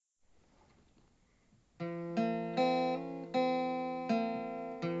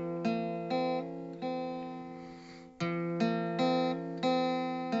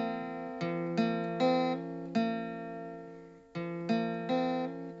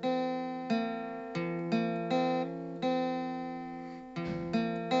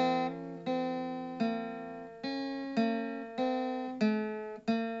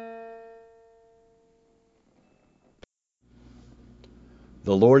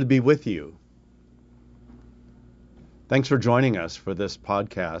The Lord be with you. Thanks for joining us for this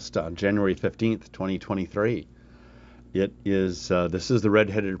podcast on January 15th, 2023. This is the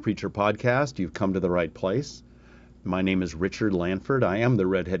Red-Headed Preacher podcast. You've come to the right place. My name is Richard Lanford. I am the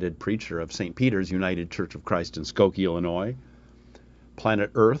Red-Headed Preacher of St. Peter's United Church of Christ in Skokie, Illinois.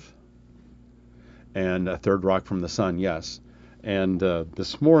 Planet Earth and Third Rock from the Sun, yes. And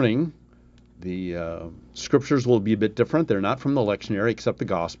this morning, the scriptures will be a bit different. They're not from the lectionary except the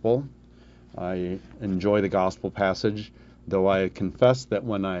gospel. I enjoy the gospel passage, though I confess that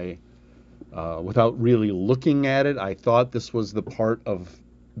when without really looking at it, I thought this was the part of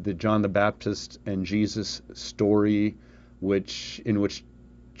the John the Baptist and Jesus story, in which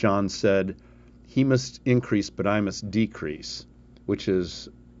John said, "He must increase, but I must decrease," which is,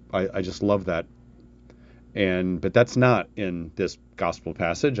 I just love that. But that's not in this gospel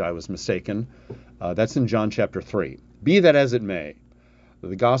passage. I was mistaken. That's in John chapter 3. Be that as it may,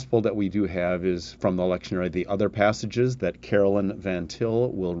 the gospel that we do have is from the lectionary. The other passages that Carolyn Van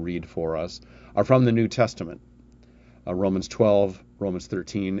Til will read for us are from the New Testament. Romans 12, Romans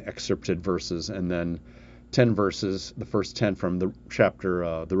 13, excerpted verses, and then 10 verses, the first 10 from the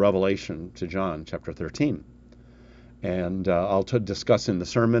chapter, the Revelation to John, chapter 13. And I'll discuss in the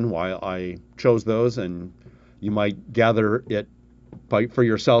sermon why I chose those, and you might gather it for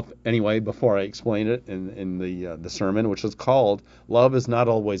yourself anyway before I explain it in the sermon, which is called "Love is Not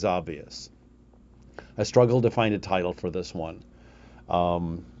Always Obvious." I struggled to find a title for this one,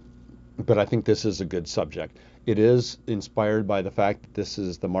 but I think this is a good subject. It is inspired by the fact that this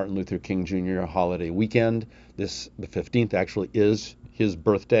is the Martin Luther King Jr. holiday weekend. The 15th actually is his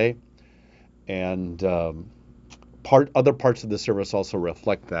birthday, and other parts of the service also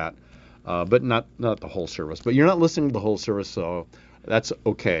reflect that, but not the whole service. But you're not listening to the whole service, so that's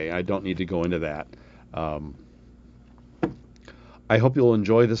okay. I don't need to go into that. I hope you'll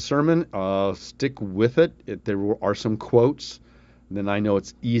enjoy the sermon. Stick with it. There are some quotes. Then I know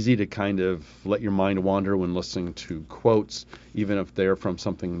it's easy to kind of let your mind wander when listening to quotes, even if they're from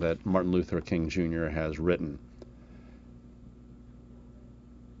something that Martin Luther King Jr. has written.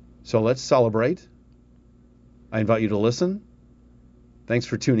 So let's celebrate. I invite you to listen. Thanks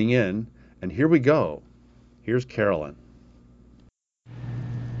for tuning in. And here we go. Here's Carolyn.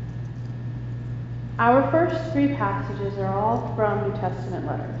 Our first three passages are all from New Testament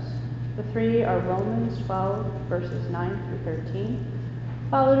letters. The three are Romans 12, verses 9 through 13,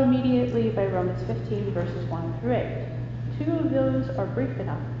 followed immediately by Romans 15, verses 1 through 8. Two of those are brief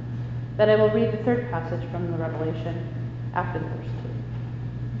enough that I will read the third passage from the Revelation after the first two.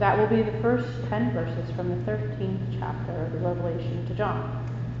 That will be the first 10 verses from the 13th chapter of the Revelation to John.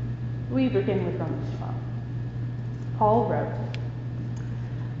 We begin with Romans 12. Paul wrote,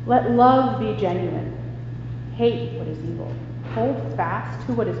 "Let love be genuine. Hate what is evil. Hold fast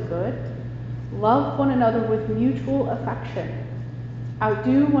to what is good. Love one another with mutual affection.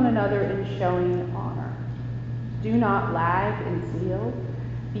 Outdo one another in showing honor. Do not lag in zeal.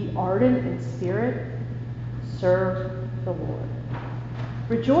 Be ardent in spirit. Serve the Lord.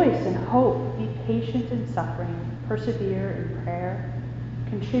 Rejoice in hope. Be patient in suffering. Persevere in prayer.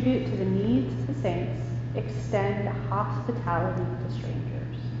 Contribute to the needs of the saints. Extend hospitality to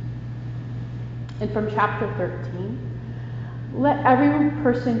strangers." And from chapter 13, "Let every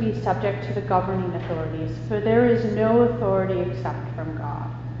person be subject to the governing authorities, for there is no authority except from God.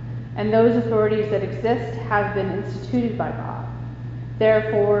 And those authorities that exist have been instituted by God.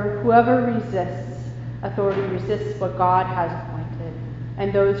 Therefore, whoever resists authority resists what God has appointed,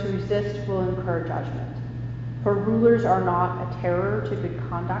 and those who resist will incur judgment. For rulers are not a terror to good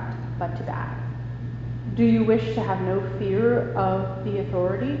conduct, but to bad. Do you wish to have no fear of the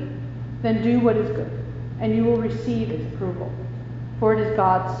authority? Then do what is good, and you will receive its approval. For it is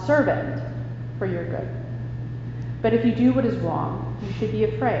God's servant for your good. But if you do what is wrong, you should be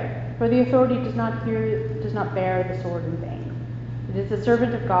afraid, for the authority does not bear the sword in vain. It is the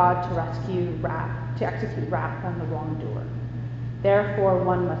servant of God to execute wrath on the wrongdoer. Therefore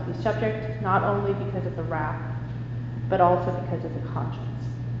one must be subject, not only because of the wrath, but also because of the conscience.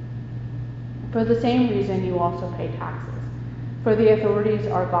 For the same reason you also pay taxes, for the authorities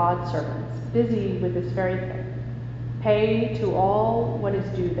are God's servants, busy with this very thing. Pay to all what is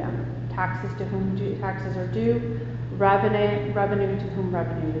due them, taxes to whom taxes are due, revenue to whom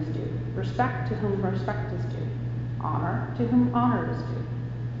revenue is due, respect to whom respect is due, honor to whom honor is due.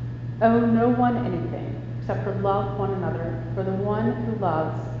 Owe no one anything except for love one another, for the one who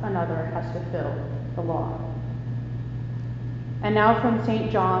loves another has fulfilled the law." And now from St.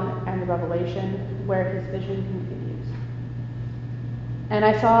 John and the Revelation, where his vision continues. "And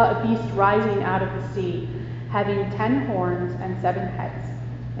I saw a beast rising out of the sea, having 10 horns and 7 heads,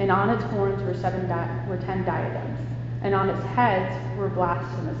 and on its horns were 10 diadems, and on its heads were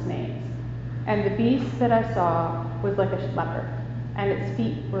blasphemous names. And the beast that I saw was like a leopard, and its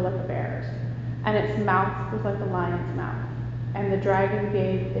feet were like a bear's, and its mouth was like a lion's mouth. And the dragon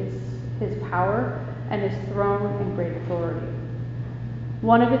gave his power and his throne and great authority.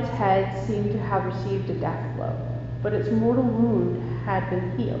 One of its heads seemed to have received a death blow, but its mortal wound had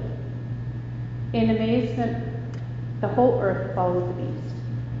been healed. In amazement, the whole earth followed the beast.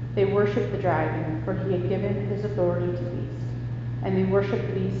 They worshipped the dragon, for he had given his authority to the beast. And they worshipped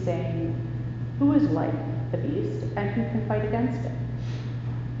the beast, saying, "Who is like the beast, and who can fight against it?"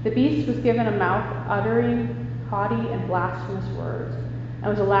 The beast was given a mouth uttering haughty and blasphemous words, and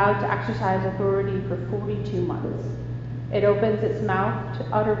was allowed to exercise authority for 42 months. It opens its mouth to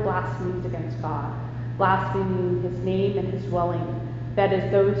utter blasphemies against God, blaspheming his name and his dwelling, that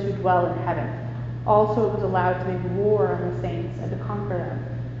is, those who dwell in heaven. Also it was allowed to make war on the saints and to conquer them.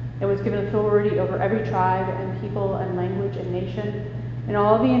 It was given authority over every tribe and people and language and nation, and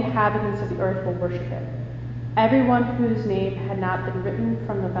all the inhabitants of the earth will worship it. Everyone whose name had not been written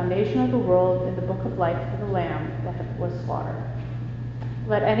from the foundation of the world in the book of life for the Lamb that was slaughtered.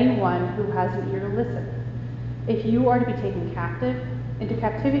 Let anyone who has an ear listen. If you are to be taken captive, into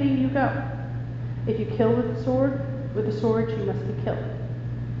captivity you go. If you kill with the sword you must be killed.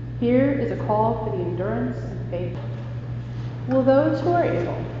 Here is a call for the endurance and faith. Will those who are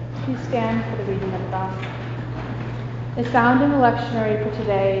able please stand for the reading of the gospel? It's found in the lectionary for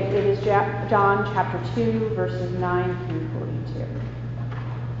today. It is John chapter 2, verses 9 through 42.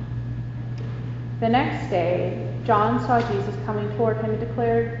 The next day, John saw Jesus coming toward him and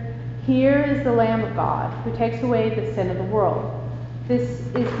declared, "Here is the Lamb of God, who takes away the sin of the world. This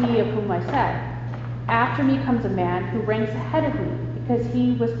is he of whom I said, 'After me comes a man who ranks ahead of me, because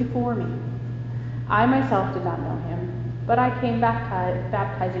he was before me.' I myself did not know him, but I came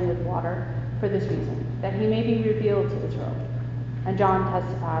baptizing with water for this reason, that he may be revealed to Israel." And John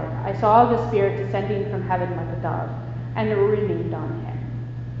testified, "I saw the Spirit descending from heaven like a dove, and it remained on him.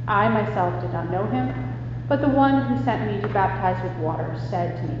 I myself did not know him, but the one who sent me to baptize with water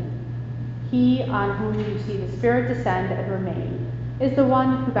said to me, 'He on whom you see the Spirit descend and remain is the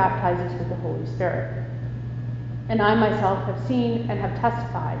one who baptizes with the Holy Spirit.' And I myself have seen and have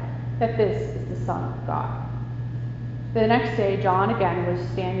testified that this is the Son of God." The next day, John again was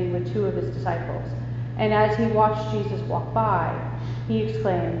standing with 2 of his disciples, and as he watched Jesus walk by, he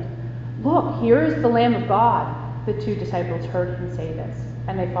exclaimed, "Look, here is the Lamb of God." The 2 disciples heard him say this,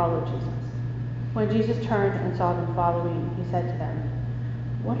 and they followed Jesus. When Jesus turned and saw them following, he said to them,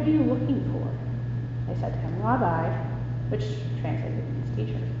 "What are you looking for?" They said to him, "Rabbi," which translated means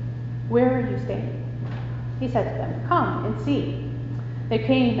teacher, "where are you staying?" He said to them, "Come and see." They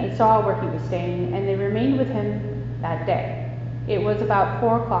came and saw where he was staying, and they remained with him that day. It was about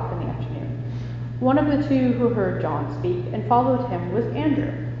 4 o'clock in the afternoon. One of the 2 who heard John speak and followed him was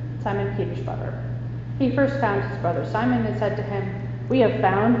Andrew, Simon Peter's brother. He first found his brother Simon and said to him, "We have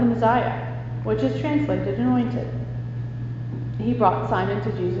found the Messiah," which is translated anointed. He brought Simon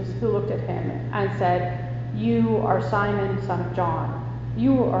to Jesus, who looked at him and said, "You are Simon, son of John.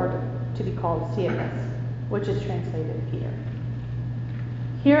 You are to be called Cephas," which is translated Peter.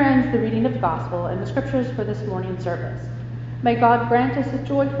 Here ends the reading of the gospel and the scriptures for this morning's service. May God grant us a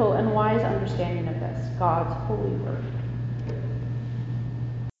joyful and wise understanding of this, God's holy word.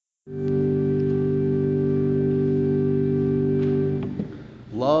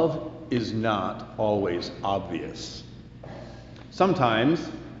 Love is not always obvious. Sometimes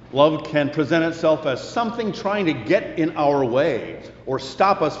love can present itself as something trying to get in our way or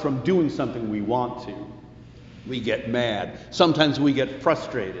stop us from doing something we want to. We get mad. Sometimes we get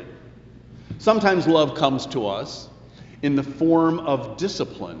frustrated. Sometimes love comes to us in the form of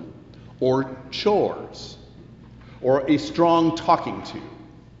discipline or chores or a strong talking to.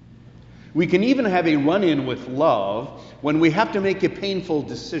 We can even have a run-in with love when we have to make a painful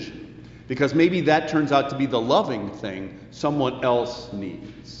decision, because maybe that turns out to be the loving thing someone else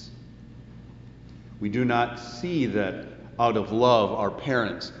needs. We do not see that out of love our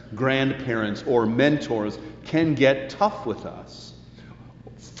parents, grandparents, or mentors can get tough with us,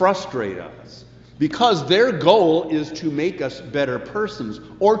 frustrate us, because their goal is to make us better persons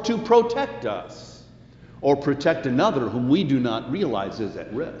or to protect us or protect another whom we do not realize is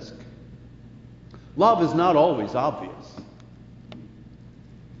at risk. Love is not always obvious.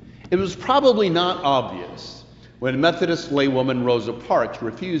 It was probably not obvious when Methodist laywoman Rosa Parks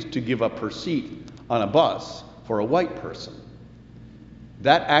refused to give up her seat on a bus for a white person.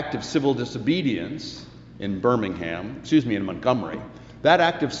 That act of civil disobedience in Montgomery, that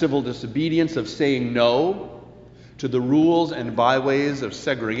act of civil disobedience of saying no to the rules and byways of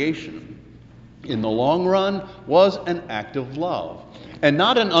segregation in the long run was an act of love, and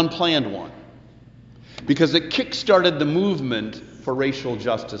not an unplanned one, because it kick-started the movement for racial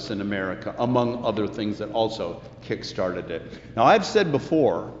justice in America, among other things that also kick-started it. Now, I've said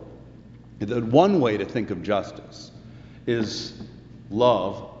before that one way to think of justice is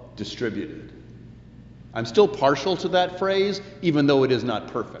love distributed. I'm still partial to that phrase, even though it is not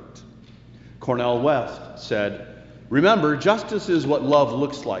perfect. Cornel West said, "Remember, justice is what love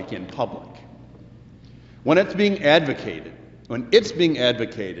looks like in public. When it's being advocated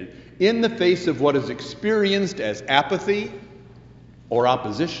in the face of what is experienced as apathy or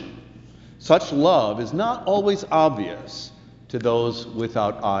opposition, such love is not always obvious to those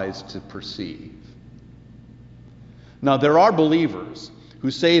without eyes to perceive." Now, there are believers who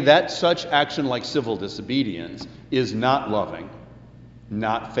say that such action like civil disobedience is not loving,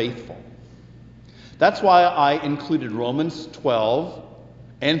 not faithful. That's why I included Romans 12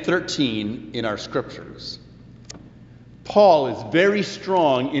 and 13 in our scriptures. Paul is very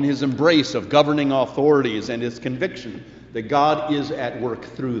strong in his embrace of governing authorities and his conviction that God is at work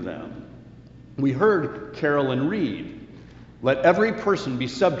through them. We heard Carolyn read, "Let every person be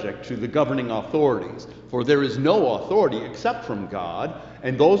subject to the governing authorities, for there is no authority except from God,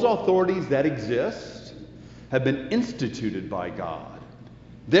 and those authorities that exist have been instituted by God.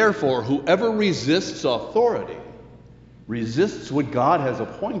 Therefore, whoever resists authority resists what God has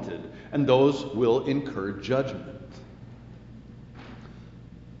appointed, and those will incur judgment."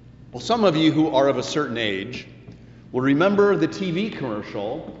 Well, some of you who are of a certain age will remember the TV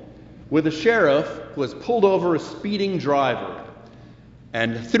commercial with a sheriff who has pulled over a speeding driver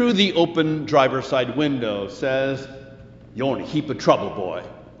and through the open driver's side window says, "You're in a heap of trouble, boy."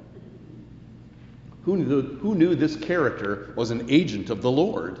 Who knew this character was an agent of the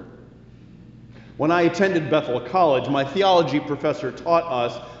Lord? When I attended Bethel College, my theology professor taught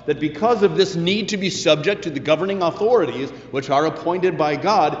us that because of this need to be subject to the governing authorities, which are appointed by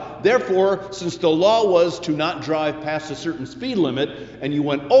God, therefore, since the law was to not drive past a certain speed limit and you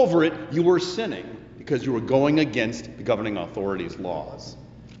went over it, you were sinning because you were going against the governing authorities' laws.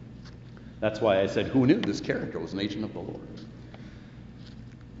 That's why I said, who knew this character was an agent of the Lord?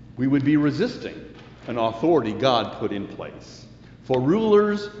 We would be resisting an authority God put in place. For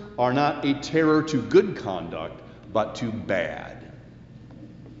rulers are not a terror to good conduct, but to bad.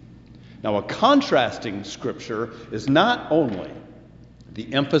 Now, a contrasting scripture is not only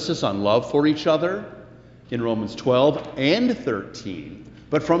the emphasis on love for each other in Romans 12 and 13,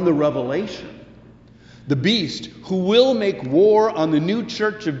 but from the Revelation. The beast who will make war on the new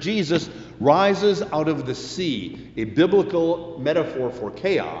church of Jesus rises out of the sea, a biblical metaphor for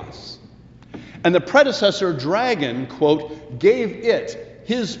chaos. And the predecessor dragon, quote, gave it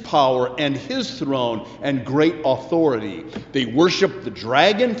his power and his throne and great authority. They worshiped the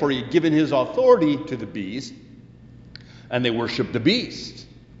dragon, for he had given his authority to the beast, and they worshiped the beast.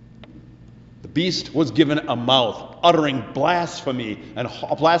 The beast was given a mouth, uttering blasphemy and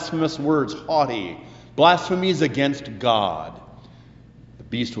blasphemous words, haughty, blasphemies against God. The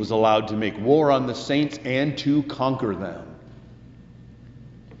beast was allowed to make war on the saints and to conquer them.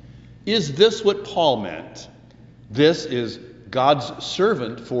 Is this what Paul meant? This is God's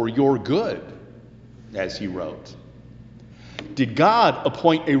servant for your good, as he wrote. Did God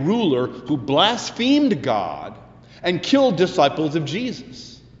appoint a ruler who blasphemed God and killed disciples of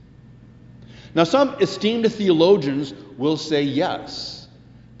Jesus? Now, some esteemed theologians will say yes.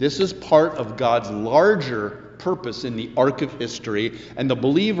 This is part of God's larger purpose in the arc of history, and the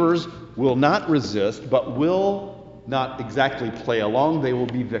believers will not resist, but will not exactly play along. They will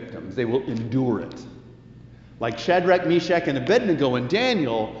be victims. They will endure it. Like Shadrach, Meshach, and Abednego in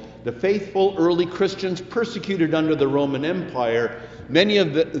Daniel, the faithful early Christians persecuted under the Roman Empire, many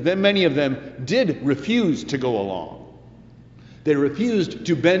of them did refuse to go along. They refused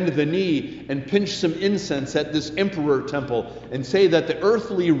to bend the knee and pinch some incense at this emperor temple and say that the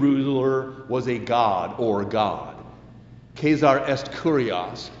earthly ruler was a god or God. Caesar est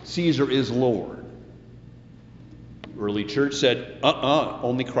kurios, Caesar is Lord. Early church said,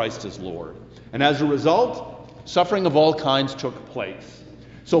 only Christ is Lord. And as a result, suffering of all kinds took place.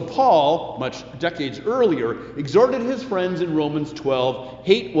 So Paul, much decades earlier, exhorted his friends in Romans 12,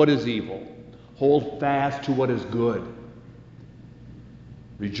 hate what is evil, hold fast to what is good.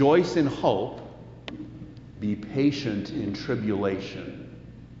 Rejoice in hope, be patient in tribulation.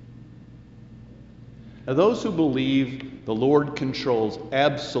 Now, those who believe the Lord controls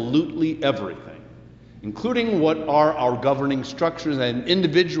absolutely everything, including what are our governing structures and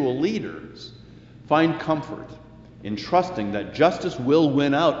individual leaders, find comfort in trusting that justice will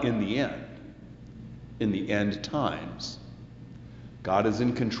win out in the end. in the end times. God is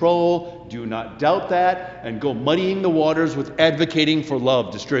in control, do not doubt that, and go muddying the waters with advocating for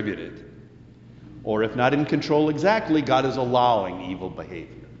love distributed. Or if not in control exactly, God is allowing evil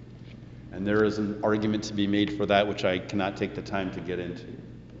behavior. And there is an argument to be made for that, which I cannot take the time to get into.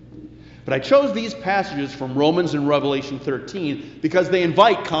 But I chose these passages from Romans and Revelation 13 because they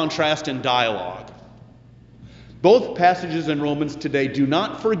invite contrast and dialogue. Both passages in Romans today do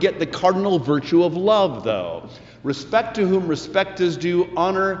not forget the cardinal virtue of love, though. Respect to whom respect is due,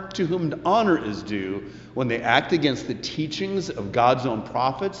 honor to whom honor is due, when they act against the teachings of God's own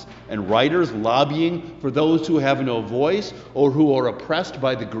prophets and writers lobbying for those who have no voice or who are oppressed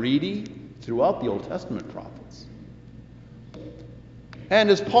by the greedy throughout the Old Testament prophets. And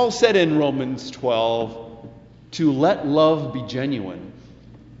as Paul said in Romans 12, to let love be genuine,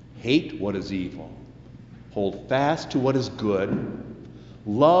 hate what is evil, hold fast to what is good,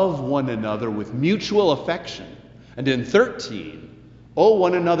 love one another with mutual affection, and in 13, owe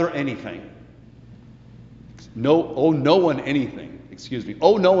one another anything. Owe no one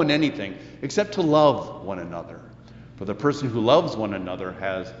anything except to love one another. For the person who loves one another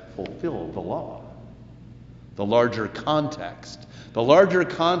has fulfilled the law. The larger context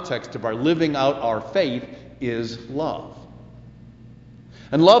of our living out our faith is love.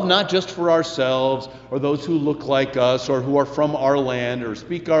 And love not just for ourselves or those who look like us or who are from our land or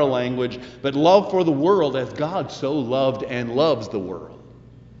speak our language, but love for the world as God so loved and loves the world.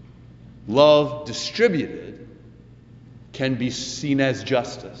 Love distributed can be seen as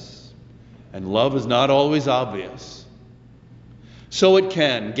justice, and love is not always obvious. So it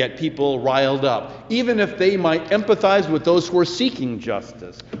can get people riled up, even if they might empathize with those who are seeking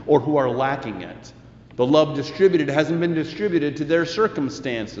justice or who are lacking it. The love distributed hasn't been distributed to their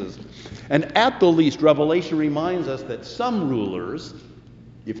circumstances. And at the least, Revelation reminds us that some rulers,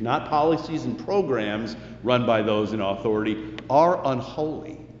 if not policies and programs run by those in authority, are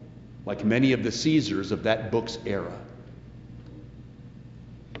unholy, like many of the Caesars of that book's era.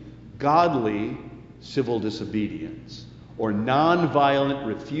 Godly civil disobedience, or nonviolent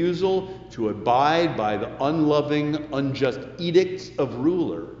refusal to abide by the unloving, unjust edicts of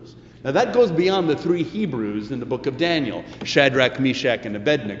rulers. Now that goes beyond the three Hebrews in the book of Daniel, Shadrach, Meshach, and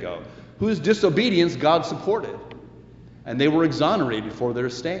Abednego, whose disobedience God supported. And they were exonerated for their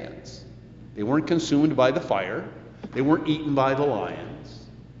stance. They weren't consumed by the fire. They weren't eaten by the lions.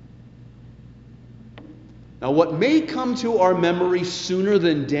 Now what may come to our memory sooner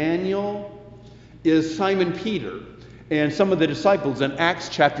than Daniel is Simon Peter and some of the disciples in Acts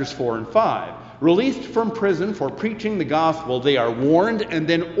chapters 4 and 5. Released from prison for preaching the gospel, they are warned and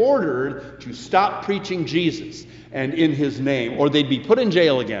then ordered to stop preaching Jesus and in his name, or they'd be put in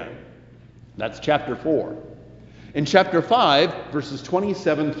jail again. That's chapter 4. In chapter 5, verses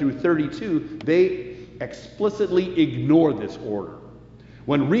 27 through 32, they explicitly ignore this order.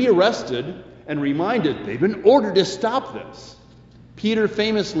 When rearrested and reminded they've been ordered to stop this, Peter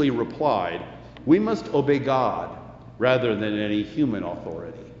famously replied, "We must obey God rather than any human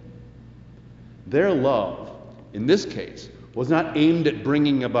authority." Their love, in this case, was not aimed at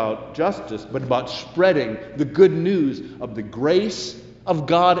bringing about justice, but about spreading the good news of the grace of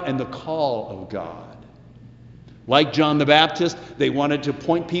God and the call of God. Like John the Baptist, they wanted to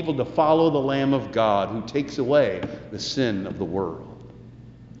point people to follow the Lamb of God who takes away the sin of the world.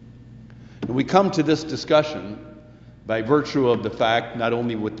 And we come to this discussion by virtue of the fact, not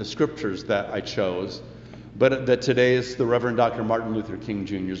only with the scriptures that I chose, but that today is the Reverend Dr. Martin Luther King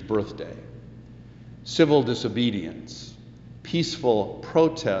Jr.'s birthday. Civil disobedience, peaceful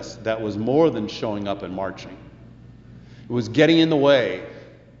protest that was more than showing up and marching. It was getting in the way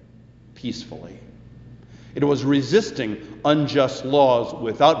peacefully. It was resisting unjust laws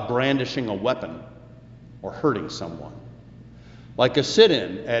without brandishing a weapon or hurting someone. Like a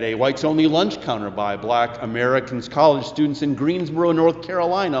sit-in at a whites-only lunch counter by Black Americans college students in Greensboro, North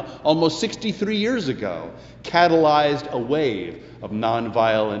Carolina, almost 63 years ago, catalyzed a wave of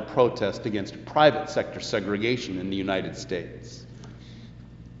nonviolent protest against private sector segregation in the United States.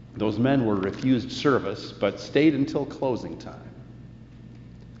 Those men were refused service, but stayed until closing time.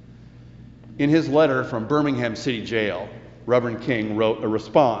 In his letter from Birmingham City Jail, Reverend King wrote a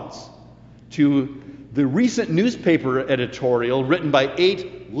response to the recent newspaper editorial written by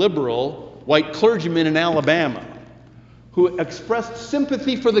 8 liberal white clergymen in Alabama who expressed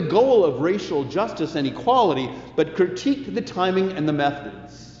sympathy for the goal of racial justice and equality, but critiqued the timing and the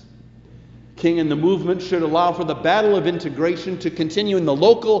methods. King and the movement should allow for the battle of integration to continue in the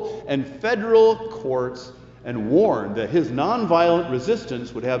local and federal courts, and warned that his nonviolent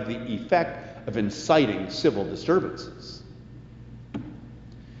resistance would have the effect of inciting civil disturbances.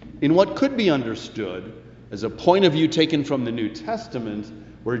 in what could be understood as a point of view taken from the New Testament,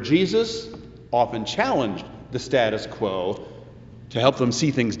 where Jesus often challenged the status quo to help them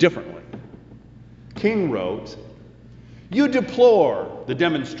see things differently. King wrote, "You deplore the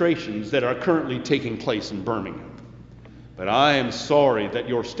demonstrations that are currently taking place in Birmingham. But I am sorry that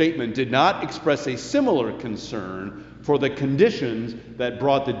your statement did not express a similar concern for the conditions that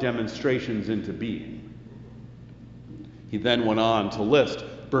brought the demonstrations into being." He then went on to list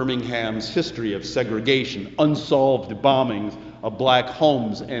Birmingham's history of segregation, unsolved bombings of black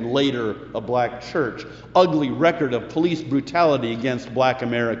homes and later a black church, ugly record of police brutality against black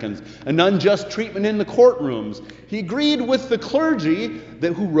Americans, an unjust treatment in the courtrooms. He agreed with the clergy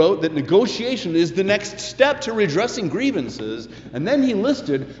who wrote that negotiation is the next step to redressing grievances, and then he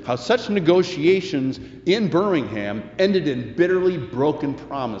listed how such negotiations in Birmingham ended in bitterly broken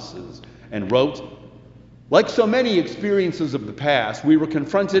promises, and wrote, "Like so many experiences of the past, we were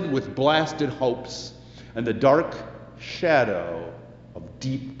confronted with blasted hopes, and the dark shadow of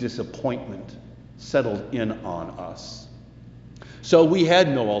deep disappointment settled in on us. So we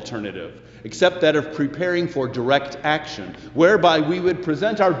had no alternative except that of preparing for direct action, whereby we would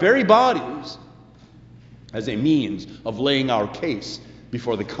present our very bodies as a means of laying our case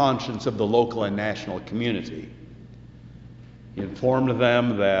before the conscience of the local and national community." He informed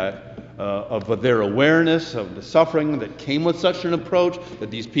them that of their awareness of the suffering that came with such an approach, that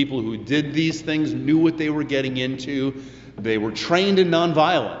these people who did these things knew what they were getting into. They were trained in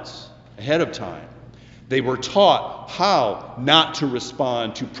nonviolence ahead of time. They were taught how not to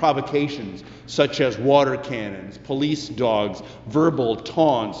respond to provocations such as water cannons, police dogs, verbal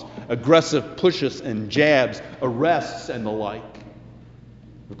taunts, aggressive pushes and jabs, arrests, and the like.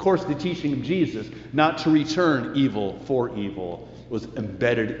 Of course, the teaching of Jesus not to return evil for evil was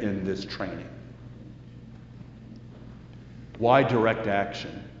embedded in this training. Why direct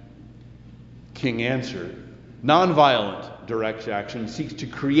action? King answered, "Nonviolent direct action seeks to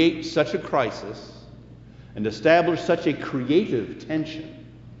create such a crisis and establish such a creative tension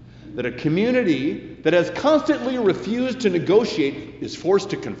that a community that has constantly refused to negotiate is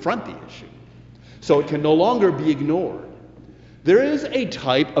forced to confront the issue, so it can no longer be ignored. There is a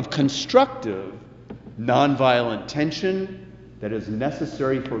type of constructive nonviolent tension that is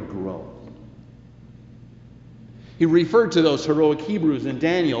necessary for growth." He referred to those heroic Hebrews in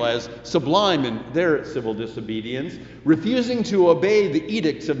Daniel as sublime in their civil disobedience, refusing to obey the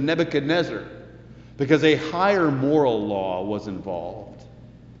edicts of Nebuchadnezzar because a higher moral law was involved.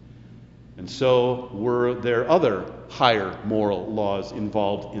 And so were there other higher moral laws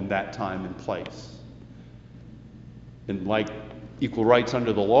involved in that time and place. And like equal rights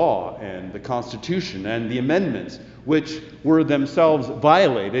under the law and the Constitution and the amendments, which were themselves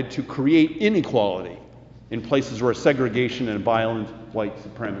violated to create inequality in places where segregation and violent white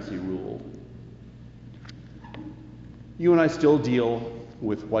supremacy ruled. You and I still deal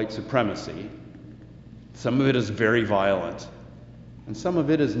with white supremacy. Some of it is very violent, and some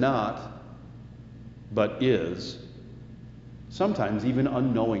of it is not, but is, sometimes even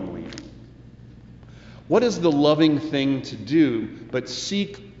unknowingly. What is the loving thing to do but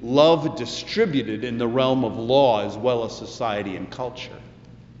seek love distributed in the realm of law as well as society and culture?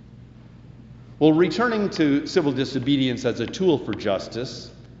 Well, returning to civil disobedience as a tool for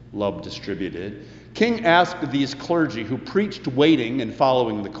justice, love distributed, King asked these clergy who preached waiting and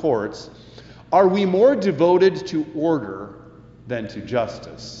following the courts, "Are we more devoted to order than to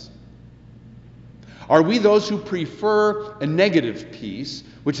justice? Are we those who prefer a negative peace,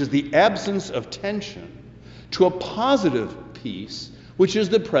 which is the absence of tension, to a positive peace, which is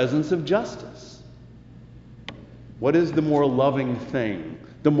the presence of justice?" What is the more loving thing,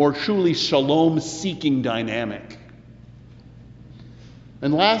 the more truly shalom-seeking dynamic?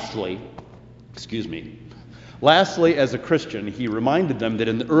 And lastly, as a Christian, he reminded them that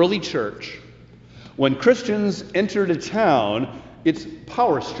in the early church, when Christians entered a town, its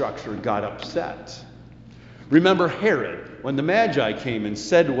power structure got upset. Remember Herod, when the Magi came and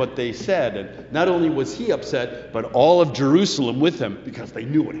said what they said, and not only was he upset, but all of Jerusalem with him, because they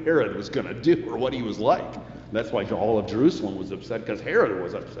knew what Herod was going to do or what he was like. That's why all of Jerusalem was upset, because Herod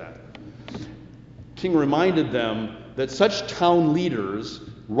was upset. King reminded them that such town leaders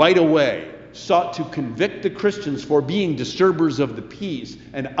right away sought to convict the Christians for being disturbers of the peace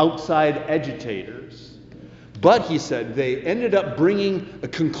and outside agitators. But, he said, they ended up bringing a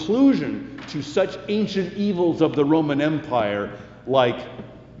conclusion to such ancient evils of the Roman Empire like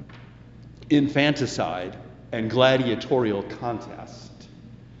infanticide and gladiatorial contest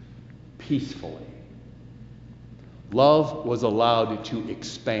peacefully. Love was allowed to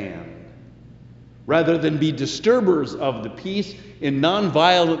expand. Rather than be disturbers of the peace in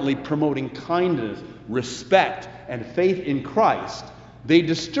non-violently promoting kindness, respect, and faith in Christ, they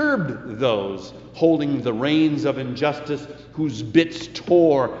disturbed those holding the reins of injustice whose bits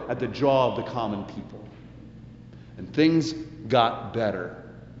tore at the jaw of the common people. And things got better.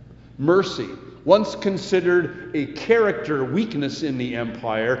 Mercy, once considered a character weakness in the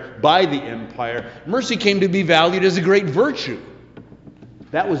empire, by the empire, mercy came to be valued as a great virtue.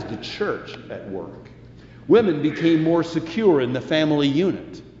 That was the church at work. Women became more secure in the family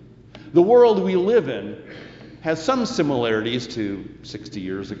unit. The world we live in has some similarities to 60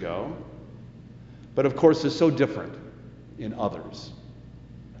 years ago, but of course is so different in others.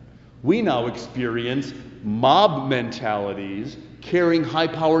 We now experience mob mentalities carrying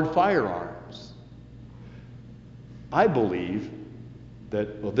high-powered firearms. I believe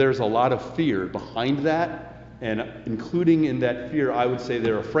that there's a lot of fear behind that, and including in that fear, I would say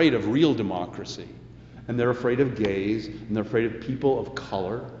they're afraid of real democracy, and they're afraid of gays, and they're afraid of people of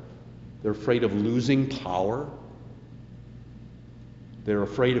color. They're afraid of losing power. They're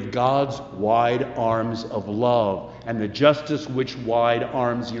afraid of God's wide arms of love and the justice which wide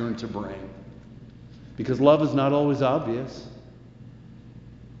arms yearn to bring. Because love is not always obvious.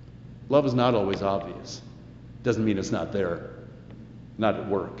 Love is not always obvious. Doesn't mean it's not there, not at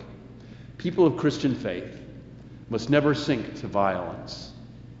work. People of Christian faith must never sink to violence,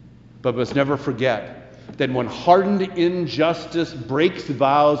 but must never forget that when hardened injustice breaks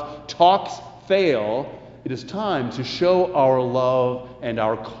vows, talks fail, it is time to show our love and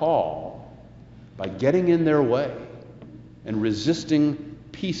our call by getting in their way and resisting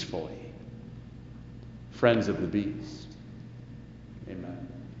peacefully. Friends of the beast. Amen.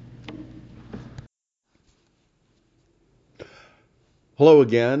 Hello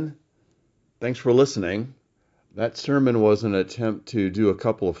again. Thanks for listening. That sermon was an attempt to do a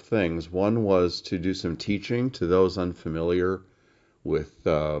couple of things. One was to do some teaching to those unfamiliar with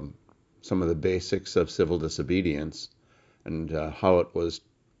some of the basics of civil disobedience and how it was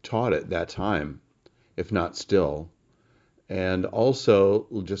taught at that time, if not still. And also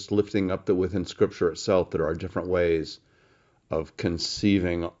just lifting up that within Scripture itself there are different ways of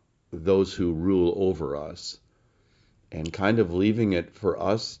conceiving those who rule over us, and kind of leaving it for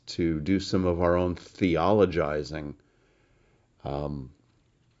us to do some of our own theologizing.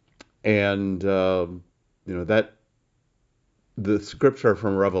 That the scripture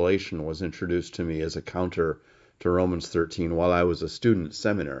from Revelation was introduced to me as a counter to Romans 13 while I was a student at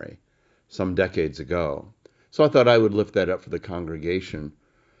seminary some decades ago. So I thought I would lift that up for the congregation.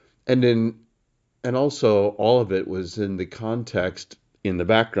 And also all of it was in the context, in the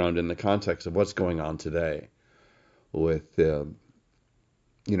background, in the context of what's going on today with,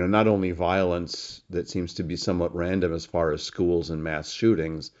 not only violence that seems to be somewhat random as far as schools and mass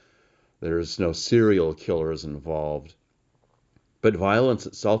shootings, there's no serial killers involved, but violence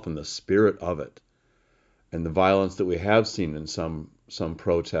itself and the spirit of it, and the violence that we have seen in some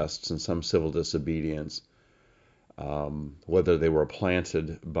protests and some civil disobedience, whether they were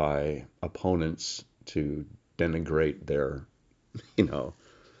planted by opponents to denigrate their, the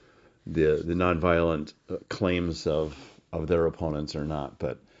nonviolent claims of their opponents or not.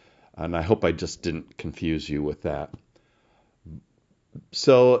 And I hope I just didn't confuse you with that.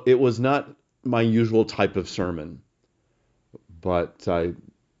 So it was not my usual type of sermon, but I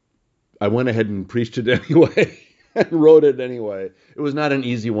went ahead and preached it anyway and wrote it anyway. It was not an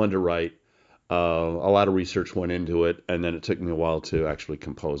easy one to write. A lot of research went into it, and then it took me a while to actually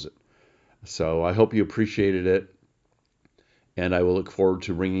compose it. So I hope you appreciated it, and I will look forward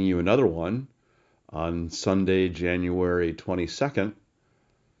to bringing you another one on Sunday, January 22nd.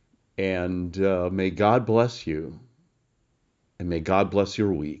 And may God bless you, and may God bless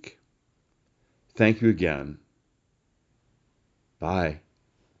your week. Thank you again. Bye.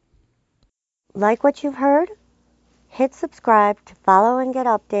 Like what you've heard? Hit subscribe to follow and get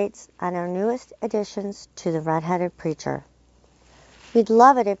updates on our newest additions to the Red-Headed Preacher. We'd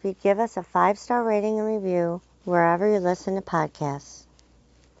love it if you'd give us a 5-star rating and review wherever you listen to podcasts.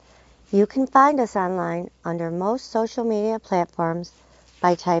 You can find us online under most social media platforms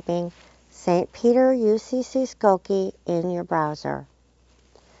by typing St. Peter UCC Skokie in your browser.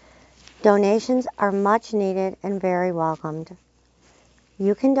 Donations are much needed and very welcomed.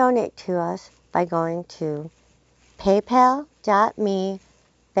 You can donate to us by going to paypal.me/St.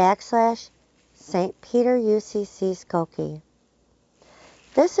 Peter UCC Skokie.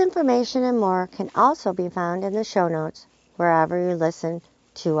 This information and more can also be found in the show notes wherever you listen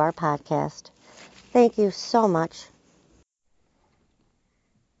to our podcast. Thank you so much